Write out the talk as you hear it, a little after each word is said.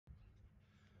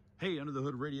Hey, Under the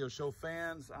Hood Radio Show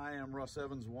fans, I am Russ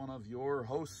Evans, one of your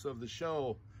hosts of the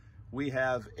show. We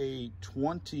have a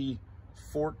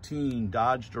 2014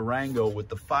 Dodge Durango with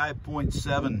the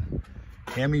 5.7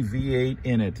 Hemi V8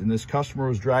 in it. And this customer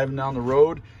was driving down the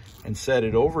road and said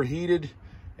it overheated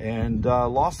and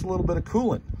lost a little bit of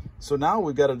coolant. So now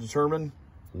we've got to determine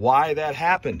why that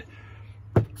happened.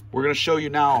 We're going to show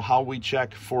you now how we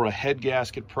check for a head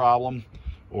gasket problem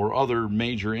or other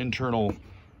major internal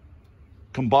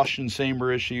combustion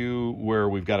chamber issue where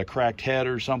we've got a cracked head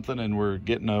or something and we're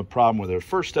getting a problem with it.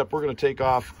 First step, we're going to take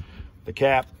off the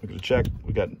cap. We're going to check.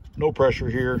 We got no pressure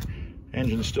here.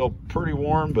 Engine's still pretty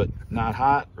warm, but not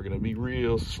hot. We're going to be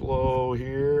real slow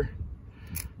here.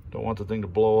 Don't want the thing to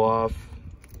blow off.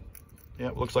 Yeah,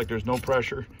 it looks like there's no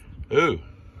pressure. Ooh.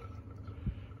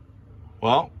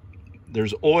 Well,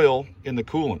 there's oil in the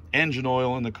coolant, engine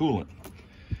oil in the coolant.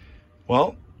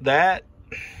 Well, that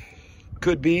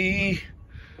could be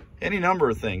any number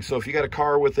of things. So if you got a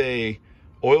car with a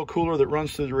oil cooler that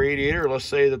runs through the radiator, let's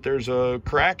say that there's a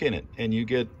crack in it and you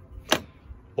get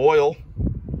oil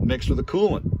mixed with the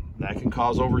coolant, that can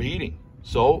cause overheating.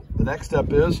 So the next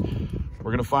step is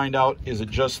we're going to find out, is it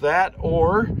just that,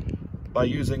 or by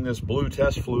using this blue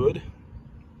test fluid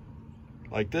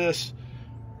like this,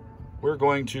 we're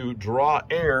going to draw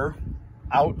air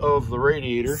out of the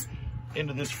radiator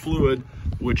into this fluid,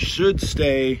 which should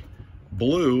stay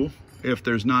blue if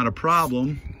there's not a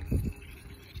problem.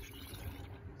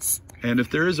 And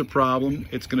if there is a problem,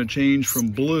 it's going to change from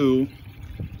blue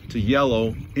to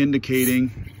yellow,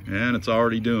 indicating, and it's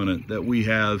already doing it, that we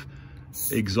have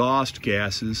exhaust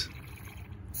gases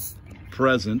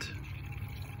present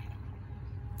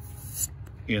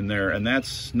in there. And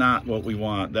that's not what we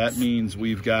want. That means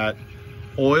we've got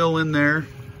oil in there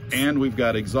and we've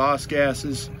got exhaust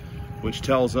gases, which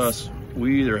tells us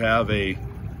we either have a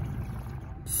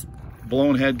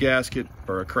blown head gasket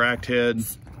or a cracked head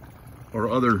or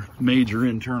other major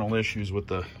internal issues with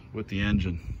the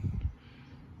engine.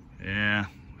 Yeah,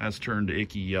 that's turned to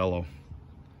icky yellow.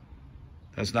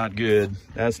 That's not good.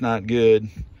 That's not good.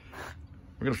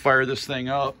 We're gonna fire this thing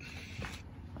up.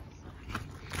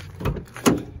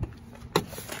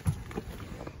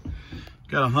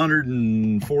 Got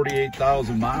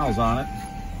 148,000 miles on it.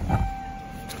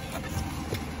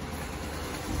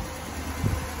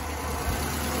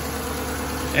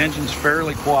 Engine's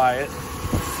fairly quiet.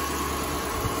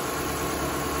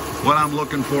 What I'm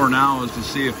looking for now is to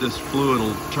see if this fluid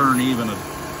will turn even a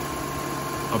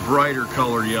brighter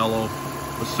color yellow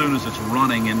as soon as it's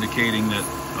running, indicating that,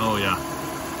 oh yeah.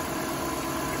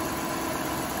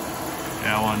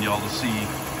 Yeah, I want y'all to see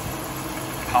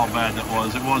how bad that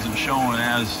was. It wasn't showing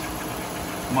as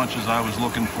much as I was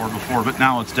looking for before, but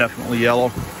now it's definitely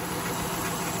yellow.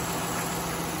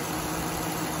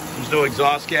 There's no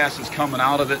exhaust gases coming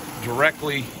out of it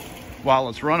directly while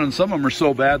it's running. Some of them are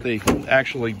so bad they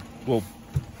actually will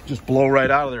just blow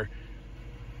right out of there.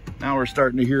 Now we're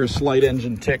starting to hear a slight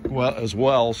engine tick as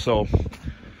well. So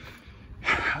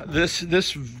this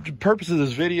purpose of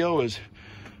this video is,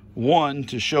 one,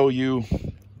 to show you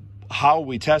how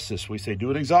we test this. We say do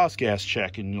an exhaust gas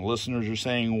check, and the listeners are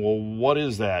saying, well, what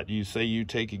is that? You say you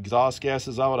take exhaust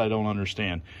gases out? I don't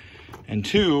understand. And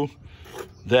two,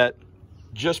 that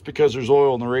just because there's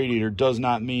oil in the radiator does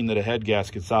not mean that a head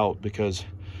gasket's out, because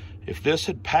if this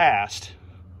had passed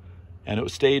and it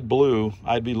stayed blue,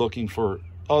 I'd be looking for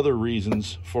other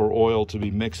reasons for oil to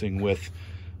be mixing with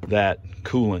that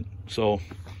coolant. So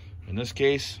in this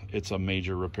case, it's a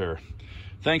major repair.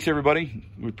 Thanks, everybody.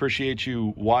 We appreciate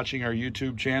you watching our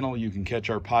YouTube channel. You can catch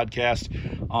our podcast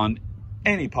on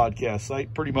any podcast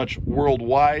site pretty much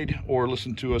worldwide, or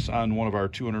listen to us on one of our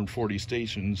 240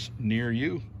 stations near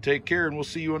you. Take care, and we'll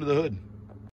see you under the hood.